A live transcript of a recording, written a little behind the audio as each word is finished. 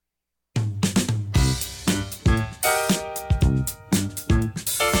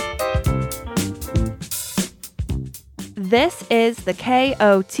This is the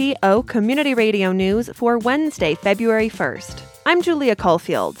KOTO Community Radio News for Wednesday, February 1st. I'm Julia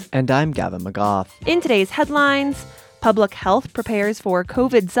Caulfield. And I'm Gavin McGough. In today's headlines, Public Health prepares for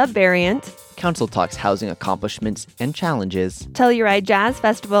COVID subvariant. Council talks housing accomplishments and challenges. Telluride Jazz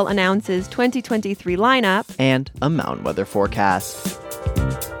Festival announces 2023 lineup. And a mountain weather forecast.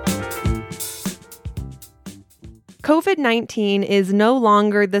 COVID-19 is no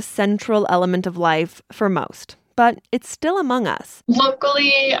longer the central element of life for most, but it's still among us.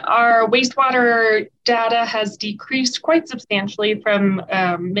 Locally, our wastewater data has decreased quite substantially from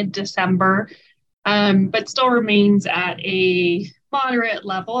mid-December, but still remains at a moderate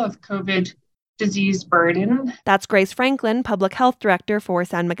level of COVID disease burden. That's Grace Franklin, Public Health Director for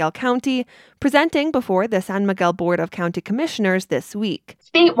San Miguel County, presenting before the San Miguel Board of County Commissioners this week.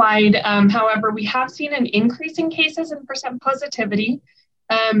 Statewide, however, we have seen an increase in cases and percent positivity.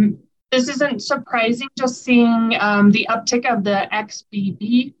 This isn't surprising, just seeing the uptick of the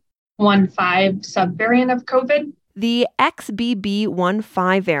XBB.1.5 subvariant of COVID. The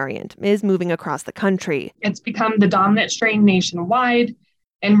XBB.1.5 variant is moving across the country. It's become the dominant strain nationwide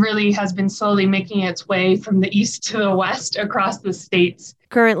and really has been slowly making its way from the east to the west across the states.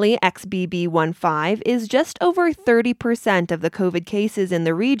 Currently, XBB.1.5 is just over 30% of the COVID cases in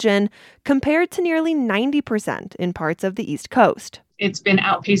the region, compared to nearly 90% in parts of the East Coast. It's been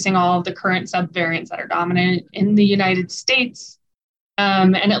outpacing all of the current subvariants that are dominant in the United States.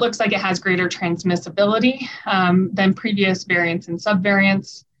 And it looks like it has greater transmissibility than previous variants and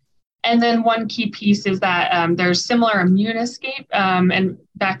subvariants. And then one key piece is that there's similar immune escape and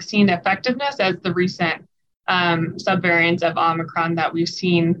vaccine effectiveness as the recent subvariants of Omicron that we've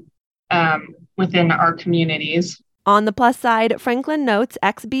seen within our communities. On the plus side, Franklin notes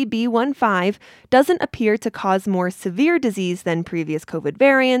XBB.1.5 doesn't appear to cause more severe disease than previous COVID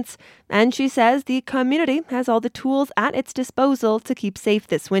variants, and she says the community has all the tools at its disposal to keep safe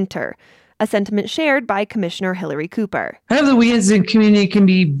this winter. A sentiment shared by Commissioner Hillary Cooper. I know that we as a community can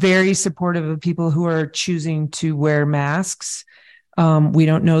be very supportive of people who are choosing to wear masks. We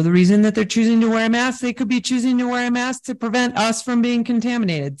don't know the reason that they're choosing to wear a mask. They could be choosing to wear a mask to prevent us from being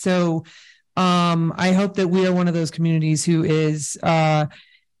contaminated. So I hope that we are one of those communities who is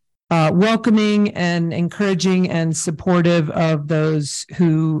welcoming and encouraging and supportive of those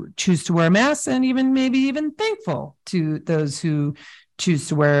who choose to wear masks, and maybe even thankful to those who choose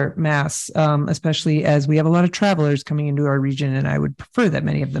to wear masks, especially as we have a lot of travelers coming into our region, and I would prefer that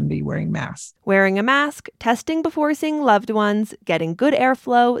many of them be wearing masks. Wearing a mask, testing before seeing loved ones, getting good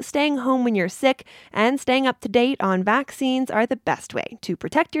airflow, staying home when you're sick, and staying up to date on vaccines are the best way to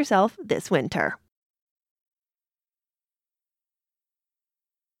protect yourself this winter.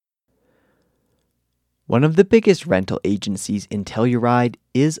 One of the biggest rental agencies in Telluride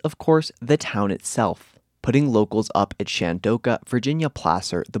is, of course, the town itself. Putting locals up at Shandoka, Virginia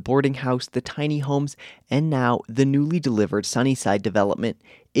Placer, the boarding house, the tiny homes, and now the newly delivered Sunnyside development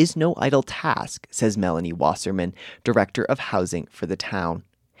is no idle task, says Melanie Wasserman, Director of Housing for the town.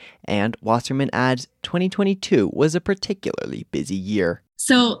 And Wasserman adds 2022 was a particularly busy year.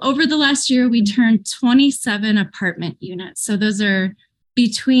 So over the last year, we turned 27 apartment units. So those are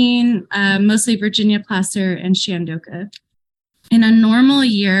between mostly Virginia Placer and Shandoka. In a normal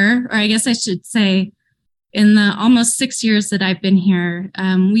year, or I guess I should say, in the almost 6 years that I've been here,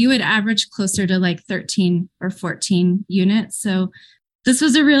 we would average closer to like 13 or 14 units. So this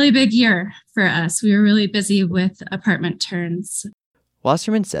was a really big year for us. We were really busy with apartment turns.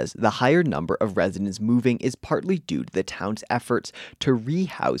 Wasserman says the higher number of residents moving is partly due to the town's efforts to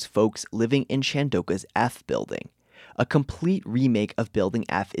rehouse folks living in Shandoka's F building. A complete remake of Building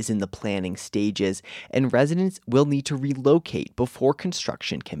F is in the planning stages, and residents will need to relocate before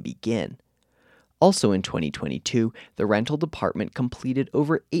construction can begin. Also in 2022, the rental department completed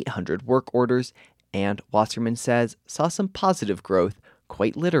over 800 work orders, and Wasserman says saw some positive growth,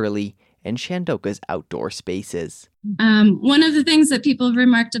 quite literally, in Shandoka's outdoor spaces. One of the things that people have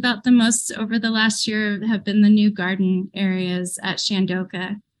remarked about the most over the last year have been the new garden areas at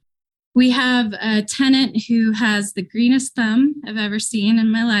Shandoka. We have a tenant who has the greenest thumb I've ever seen in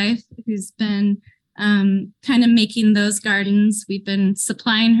my life, who's been kind of making those gardens. We've been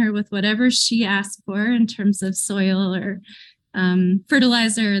supplying her with whatever she asked for in terms of soil or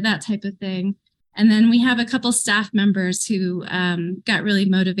fertilizer, that type of thing. And then we have a couple staff members who got really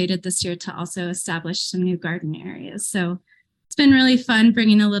motivated this year to also establish some new garden areas. So it's been really fun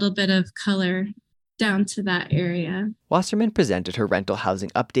bringing a little bit of color down to that area. Wasserman presented her rental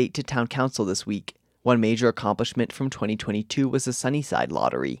housing update to Town Council this week. One major accomplishment from 2022 was the Sunnyside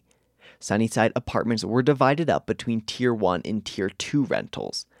lottery. Sunnyside apartments were divided up between Tier 1 and Tier 2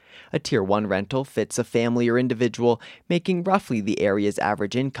 rentals. A Tier 1 rental fits a family or individual making roughly the area's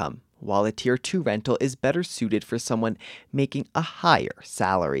average income, while a Tier 2 rental is better suited for someone making a higher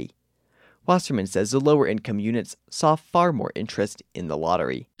salary. Wasserman says the lower income units saw far more interest in the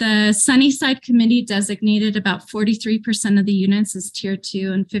lottery. The Sunnyside Committee designated about 43% of the units as Tier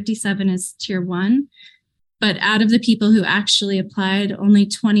 2 and 57 as Tier 1. But out of the people who actually applied, only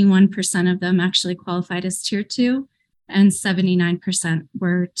 21% of them actually qualified as Tier 2 and 79%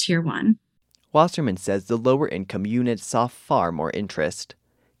 were Tier 1. Wasserman says the lower income units saw far more interest.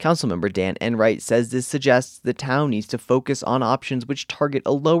 Councilmember Dan Enright says this suggests the town needs to focus on options which target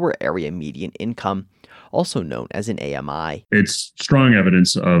a lower area median income, also known as an AMI. It's strong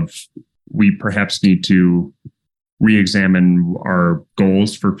evidence of we perhaps need to re-examine our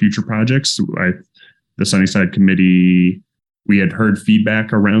goals for future projects. The Sunnyside Committee, we had heard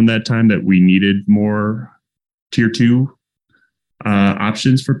feedback around that time that we needed more Tier 2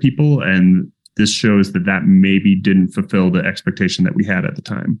 options for people, and this shows that maybe didn't fulfill the expectation that we had at the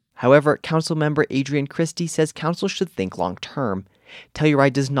time. However, Councilmember Adrian Christie says council should think long-term.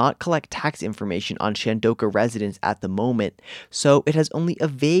 Telluride does not collect tax information on Shandoka residents at the moment, so it has only a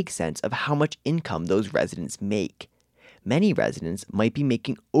vague sense of how much income those residents make. Many residents might be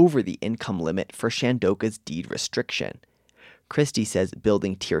making over the income limit for Shandoka's deed restriction. Christie says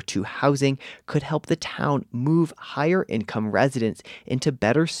building Tier 2 housing could help the town move higher income residents into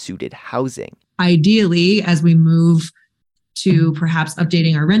better suited housing. Ideally, as we move to perhaps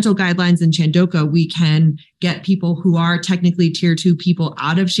updating our rental guidelines in Shandoka, we can get people who are technically Tier 2 people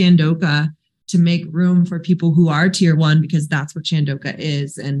out of Shandoka to make room for people who are Tier 1, because that's what Shandoka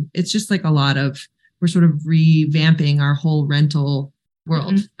is. And it's just like we're sort of revamping our whole rental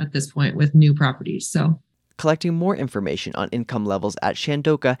world at this point with new properties. So collecting more information on income levels at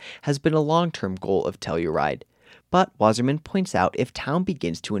Shandoka has been a long-term goal of Telluride. But Wasserman points out if town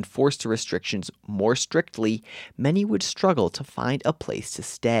begins to enforce the restrictions more strictly, many would struggle to find a place to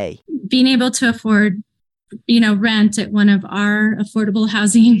stay. Being able to afford, rent at one of our affordable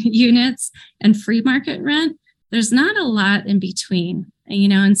housing units and free market rent, there's not a lot in between,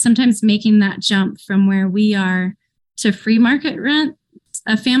 and sometimes making that jump from where we are to free market rent,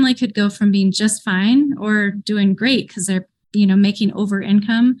 a family could go from being just fine or doing great because they're, making over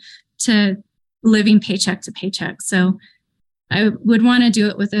income to living paycheck to paycheck. So I would want to do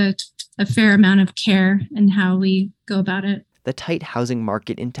it with a fair amount of care in how we go about it. The tight housing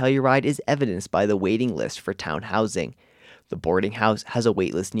market in Telluride is evidenced by the waiting list for town housing. The boarding house has a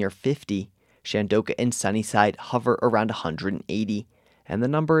wait list near 50. Shandoka and Sunnyside hover around 180, and the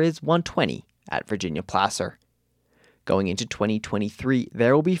number is 120 at Virginia Placer. Going into 2023,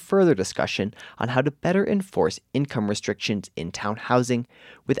 there will be further discussion on how to better enforce income restrictions in town housing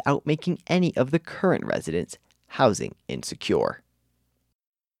without making any of the current residents housing insecure.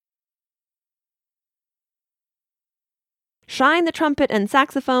 Shine the trumpet and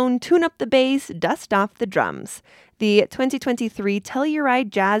saxophone, tune up the bass, dust off the drums. The 2023 Telluride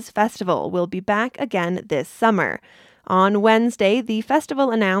Jazz Festival will be back again this summer. On Wednesday, the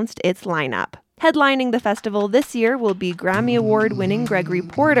festival announced its lineup. Headlining the festival this year will be Grammy Award-winning Gregory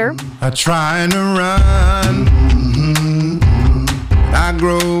Porter. I try to run, I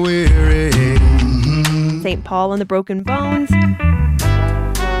grow weary. St. Paul and the Broken Bones.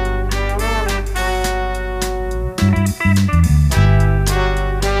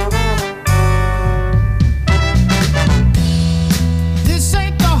 This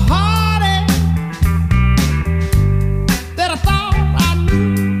ain't the heartache that I thought I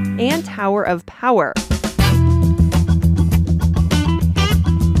knew. And Tower of Power.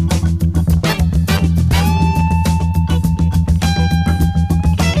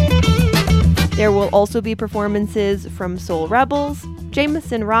 There will also be performances from Soul Rebels,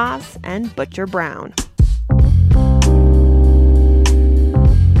 Jameson Ross, and Butcher Brown.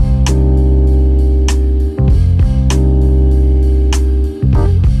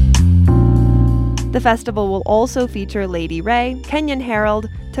 The festival will also feature Lady Ray, Kenyon Harold,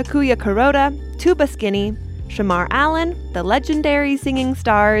 Takuya Kuroda, Tuba Skinny, Shamar Allen, the legendary Singing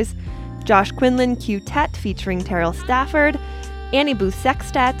Stars, Josh Quinlan Q-Tet featuring Terrell Stafford, Annie Booth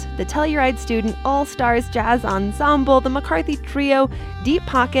Sextet, the Telluride Student All-Stars Jazz Ensemble, the McCarthy Trio, Deep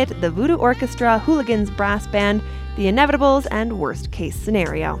Pocket, the Voodoo Orchestra, Hooligans Brass Band, The Inevitables, and Worst Case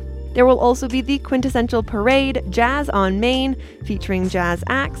Scenario. There will also be the Quintessential Parade, Jazz on Main, featuring jazz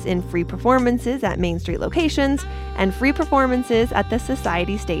acts in free performances at Main Street locations, and free performances at the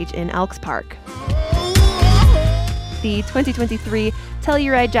Society Stage in Elks Park. The 2023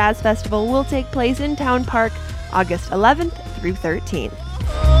 Telluride Jazz Festival will take place in Town Park, August 11th through 13th.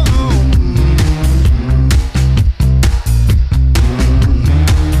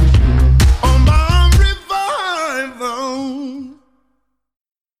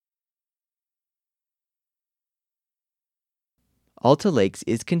 Alta Lakes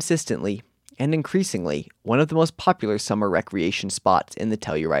is consistently and increasingly one of the most popular summer recreation spots in the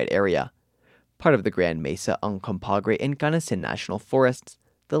Telluride area. Part of the Grand Mesa, Uncompahgre, and Gunnison National Forests,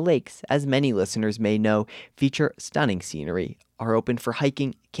 the lakes, as many listeners may know, feature stunning scenery, are open for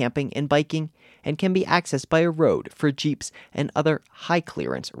hiking, camping, and biking, and can be accessed by a road for jeeps and other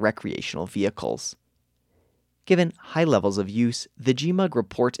high-clearance recreational vehicles. Given high levels of use, the GMUG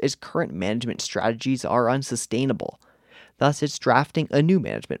reports its current management strategies are unsustainable. Thus, it's drafting a new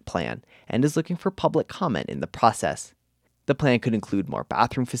management plan and is looking for public comment in the process. The plan could include more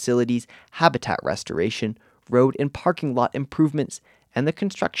bathroom facilities, habitat restoration, road and parking lot improvements, and the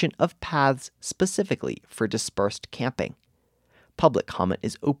construction of paths specifically for dispersed camping. Public comment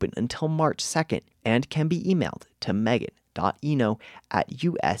is open until March 2nd and can be emailed to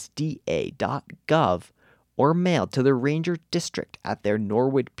megan.eno@usda.gov or mailed to the Ranger District at their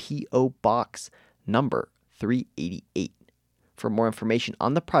Norwood P.O. Box number 388. For more information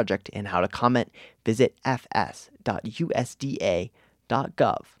on the project and how to comment, visit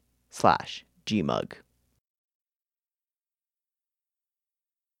fs.usda.gov/gmug.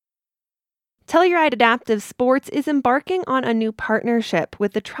 Telluride Adaptive Sports is embarking on a new partnership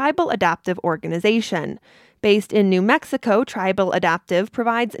with the Tribal Adaptive Organization. Based in New Mexico, Tribal Adaptive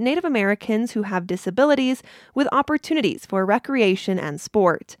provides Native Americans who have disabilities with opportunities for recreation and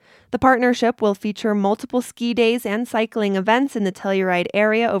sport. The partnership will feature multiple ski days and cycling events in the Telluride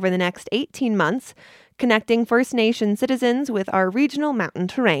area over the next 18 months, connecting First Nation citizens with our regional mountain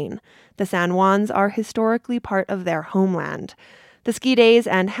terrain. The San Juans are historically part of their homeland. The ski days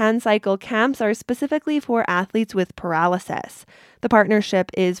and hand cycle camps are specifically for athletes with paralysis. The partnership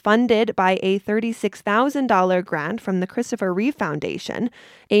is funded by a $36,000 grant from the Christopher Reeve Foundation,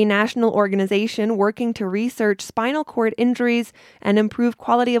 a national organization working to research spinal cord injuries and improve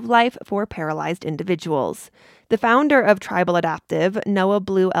quality of life for paralyzed individuals. The founder of Tribal Adaptive, Noah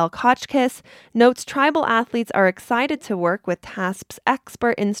Blue Elkochkis, notes tribal athletes are excited to work with TASP's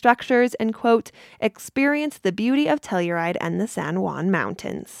expert instructors and, quote, experience the beauty of Telluride and the San Juan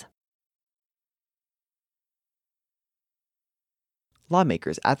Mountains.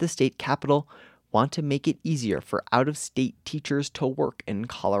 Lawmakers at the state capitol want to make it easier for out-of-state teachers to work in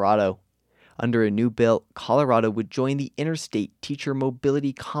Colorado. Under a new bill, Colorado would join the Interstate Teacher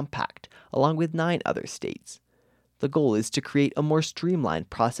Mobility Compact, along with 9 other states. The goal is to create a more streamlined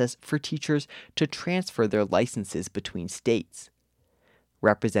process for teachers to transfer their licenses between states.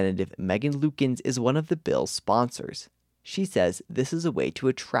 Representative Megan Lukens is one of the bill's sponsors. She says this is a way to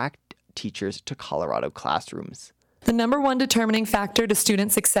attract teachers to Colorado classrooms. The number one determining factor to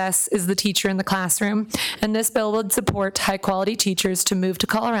student success is the teacher in the classroom, and this bill would support high-quality teachers to move to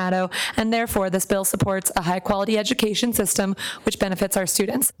Colorado, and therefore this bill supports a high-quality education system which benefits our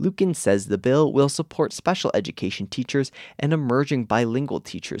students. Lukens says the bill will support special education teachers and emerging bilingual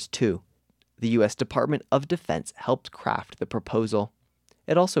teachers too. The U.S. Department of Defense helped craft the proposal.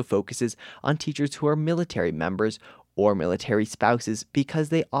 It also focuses on teachers who are military members or military spouses because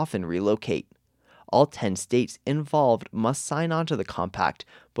they often relocate. All 10 states involved must sign on to the compact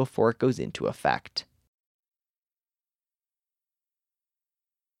before it goes into effect.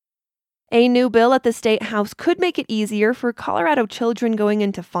 A new bill at the State House could make it easier for Colorado children going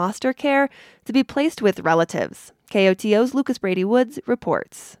into foster care to be placed with relatives. KOTO's Lucas Brady Woods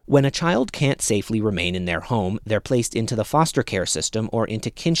reports. When a child can't safely remain in their home, they're placed into the foster care system or into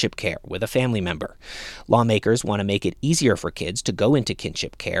kinship care with a family member. Lawmakers want to make it easier for kids to go into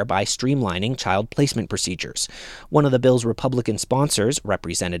kinship care by streamlining child placement procedures. One of the bill's Republican sponsors,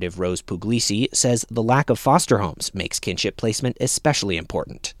 Representative Rose Puglisi, says the lack of foster homes makes kinship placement especially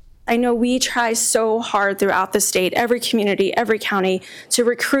important. I know we try so hard throughout the state, every community, every county, to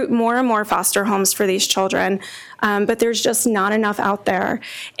recruit more and more foster homes for these children, but there's just not enough out there.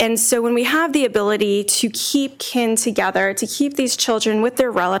 And so when we have the ability to keep kin together, to keep these children with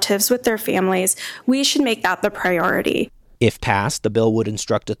their relatives, with their families, we should make that the priority. If passed, the bill would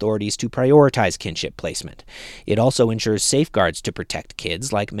instruct authorities to prioritize kinship placement. It also ensures safeguards to protect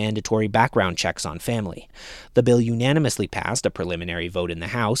kids, like mandatory background checks on family. The bill unanimously passed a preliminary vote in the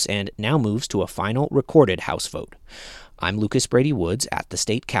House and now moves to a final recorded House vote. I'm Lucas Brady Woods at the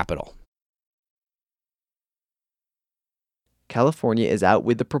state capitol. California is out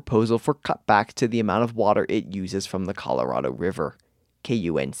with the proposal for cutbacks to the amount of water it uses from the Colorado River.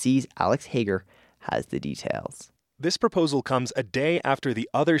 KUNC's Alex Hager has the details. This proposal comes a day after the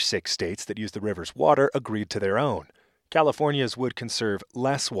other 6 states that use the river's water agreed to their own. California's would conserve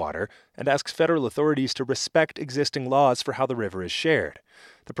less water and asks federal authorities to respect existing laws for how the river is shared.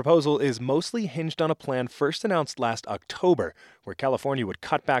 The proposal is mostly hinged on a plan first announced last October, where California would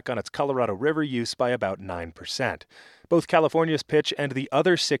cut back on its Colorado River use by about 9%. Both California's pitch and the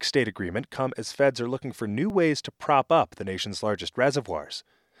other 6-state agreement come as feds are looking for new ways to prop up the nation's largest reservoirs.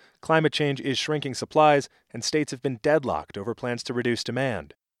 Climate change is shrinking supplies, and states have been deadlocked over plans to reduce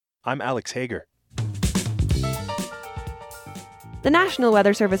demand. I'm Alex Hager. The National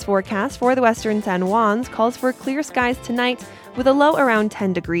Weather Service forecast for the western San Juans calls for clear skies tonight with a low around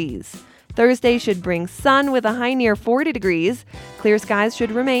 10 degrees. Thursday should bring sun with a high near 40 degrees. Clear skies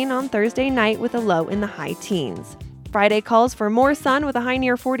should remain on Thursday night with a low in the high teens. Friday calls for more sun with a high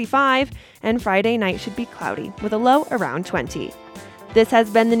near 45, and Friday night should be cloudy with a low around 20. This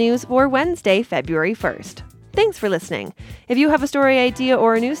has been the news for Wednesday, February 1st. Thanks for listening. If you have a story idea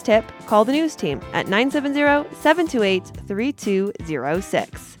or a news tip, call the news team at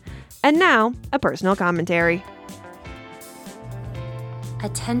 970-728-3206. And now, a personal commentary.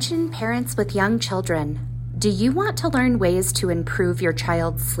 Attention parents with young children. Do you want to learn ways to improve your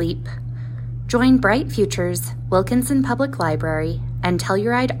child's sleep? Join Bright Futures, Wilkinson Public Library, and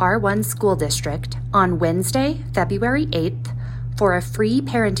Telluride R1 School District on Wednesday, February 8th, for a free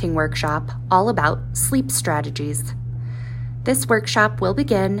parenting workshop all about sleep strategies. This workshop will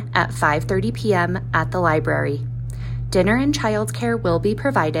begin at 5:30 p.m. at the library. Dinner and childcare will be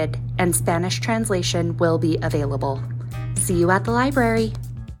provided, and Spanish translation will be available. See you at the library.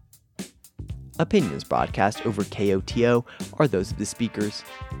 Opinions broadcast over KOTO are those of the speakers.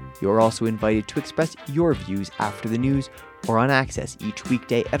 You are also invited to express your views after the news or on Access each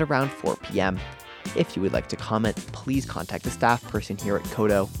weekday at around 4 p.m. If you would like to comment, please contact the staff person here at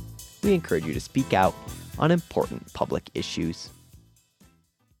KOTO. We encourage you to speak out on important public issues.